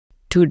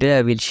Today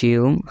I will show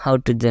you how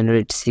to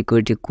generate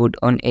security code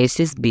on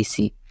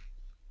HSBC.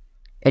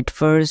 At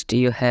first,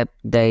 you have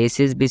the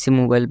HSBC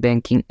mobile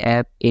banking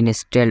app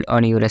installed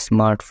on your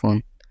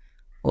smartphone.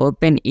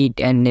 Open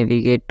it and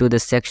navigate to the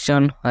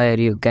section where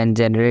you can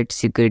generate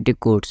security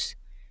codes.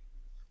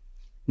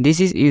 This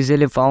is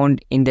usually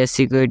found in the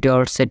security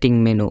or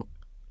setting menu.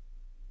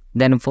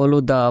 Then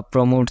follow the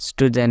prompts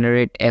to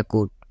generate a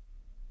code.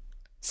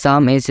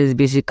 Some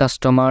HSBC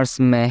customers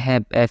may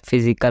have a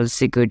physical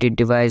security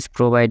device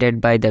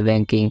provided by the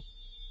banking.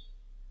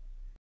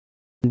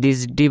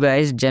 This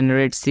device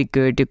generates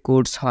security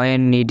codes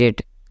when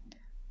needed.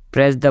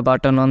 Press the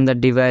button on the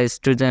device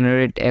to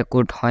generate a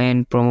code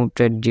when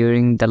prompted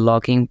during the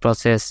locking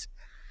process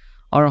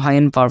or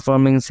when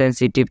performing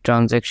sensitive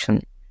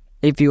transaction.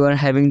 If you are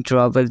having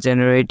trouble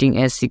generating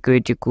a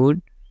security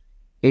code,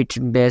 it's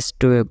best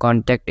to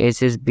contact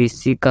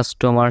HSBC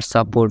customer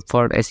support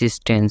for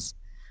assistance.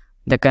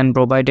 They can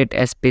provide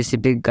a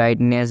specific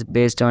guidance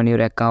based on your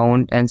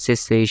account and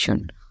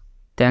situation.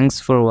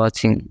 Thanks for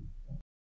watching.